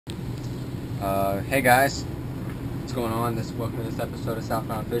Hey guys, what's going on? Welcome to this episode of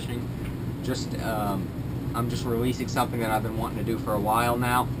Southbound Fishing. I'm just releasing something that I've been wanting to do for a while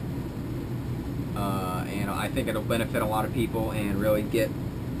now, and I think it'll benefit a lot of people and really get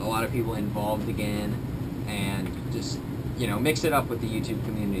a lot of people involved again, and just mix it up with the YouTube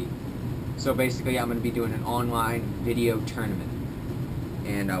community. So basically, I'm going to be doing an online video tournament,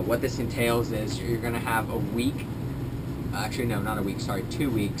 and what this entails is you're going to have a week. Actually, no, not a week. Sorry,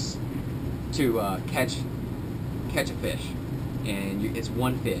 2 weeks to catch a fish, and it's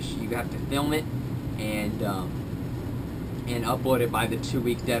one fish. You have to film it and upload it by the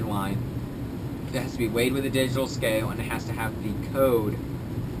 2-week deadline. It has to be weighed with a digital scale, and it has to have the code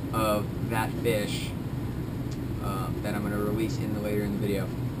of that fish that I'm going to release later in the video.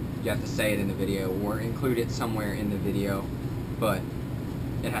 You have to say it in the video or include it somewhere in the video, but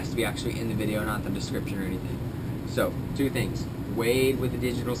it has to be actually in the video, not the description or anything. So, 2 things: weighed with a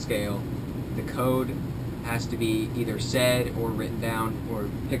digital scale. The code has to be either said or written down or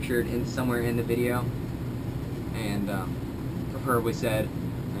pictured somewhere in the video, and preferably said,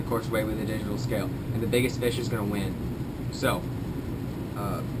 and of course weighed with a digital scale. And the biggest fish is going to win. So,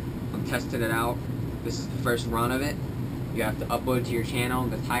 I'm testing it out. This is the first run of it. You have to upload to your channel.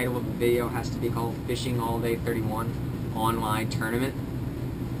 The title of the video has to be called Fishingallday31-Online Tournament.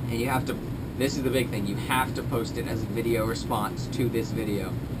 And you have to, this is the big thing, you have to post it as a video response to this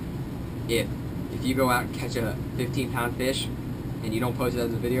video. If you go out and catch a 15-pound fish and you don't post it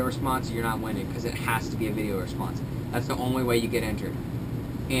as a video response, you're not winning, because it has to be a video response. That's the only way you get entered.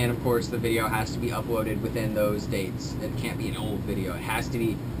 And of course, the video has to be uploaded within those dates. It can't be an old video. It has to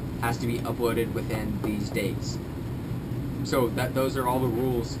be uploaded within these dates. So those are all the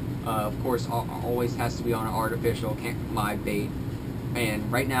rules. Of course, always has to be on an artificial live bait.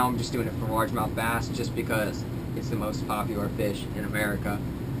 And right now, I'm just doing it for largemouth bass, just because it's the most popular fish in America,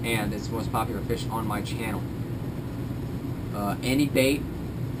 and it's the most popular fish on my channel. Any bait,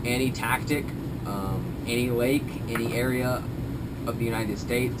 any tactic, any lake, any area of the United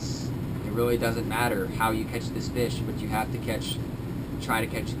States, it really doesn't matter how you catch this fish, but you have to try to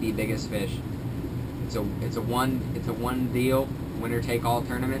catch the biggest fish. It's a one deal, winner take all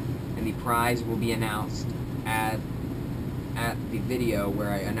tournament, and the prize will be announced at the video where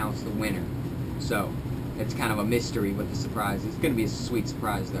I announce the winner. So it's kind of a mystery with the surprise. It's going to be a sweet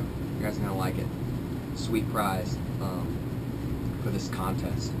surprise, though. You guys are going to like it. Sweet prize for this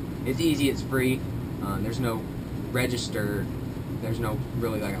contest. It's easy. It's free. There's no register. There's no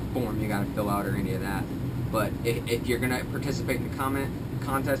really like a form you got to fill out or any of that. But if you're going to participate in the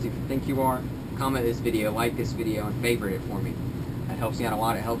contest, if you think you are, comment this video, like this video, and favorite it for me. That helps me out a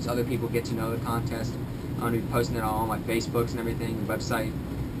lot. It helps other people get to know the contest. I'm going to be posting it all on my Facebooks and everything, the website.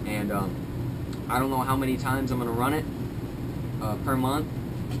 And I don't know how many times I'm going to run it per month.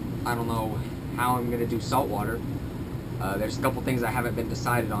 I don't know how I'm going to do saltwater. There's a couple things I haven't been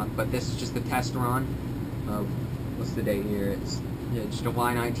decided on, but this is just the test run. What's the date here? It's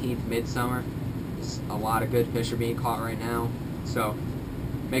July 19th, midsummer. A lot of good fish are being caught right now. So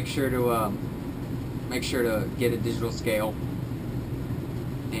make sure to get a digital scale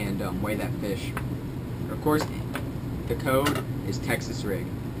and weigh that fish. Of course, the code is Texas rig.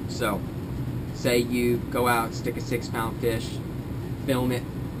 So, say you go out, stick a 6-pound fish, film it,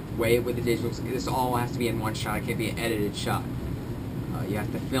 weigh it with a digital scale. This all has to be in one shot. It can't be an edited shot. You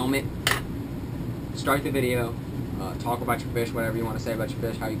have to film it, start the video, talk about your fish, whatever you want to say about your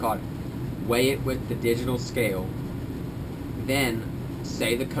fish, how you caught it. Weigh it with the digital scale. Then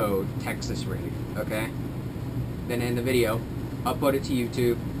say the code Texas rig. Okay. Then in the video, upload it to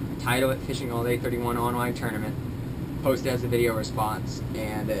YouTube. Title it Fishingallday31-Online Tournament. Post it as a video response.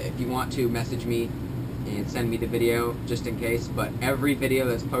 And if you want to, message me and send me the video just in case. But every video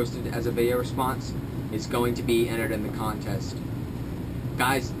that's posted as a video response is going to be entered in the contest.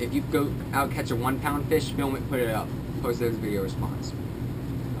 Guys, if you go out catch a 1-pound fish, film it, put it up. Post it as a video response.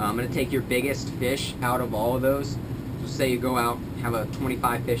 I'm going to take your biggest fish out of all of those. So say you go out, have a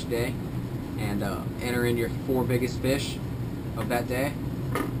 25 fish day, and enter in your 4 biggest fish of that day.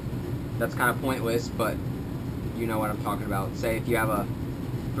 That's kind of pointless, but you know what I'm talking about. Say if you have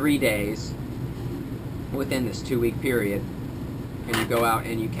 3 days within this 2-week period, and you go out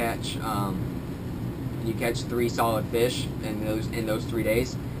and you catch 3 solid fish in those 3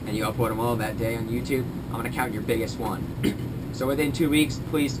 days, and you upload them all that day on YouTube, I'm gonna count your biggest one. So within 2 weeks,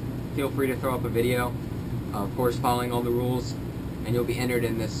 please feel free to throw up a video, of course following all the rules, and you'll be entered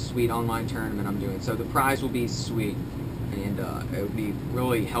in this sweet online tournament I'm doing. So the prize will be sweet, and it would be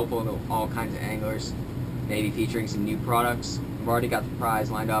really helpful to all kinds of anglers, maybe featuring some new products. I've already got the prize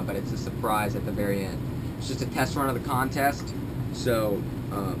lined up, but it's a surprise at the very end. It's just a test run of the contest, so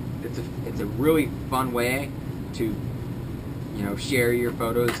It's a really fun way to, you know, share your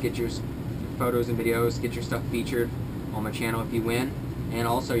photos, get your photos and videos, get your stuff featured on my channel if you win, and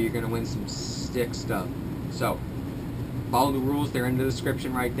also you're gonna win some stick stuff. So follow the rules; they're in the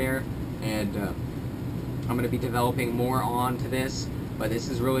description right there. And I'm gonna be developing more onto this, but this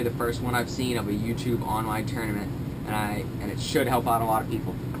is really the first one I've seen of a YouTube online tournament, and it should help out a lot of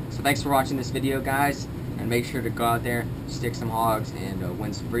people. So thanks for watching this video, guys, and make sure to go out there, stick some hogs, and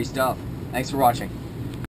win some free stuff. Thanks for watching.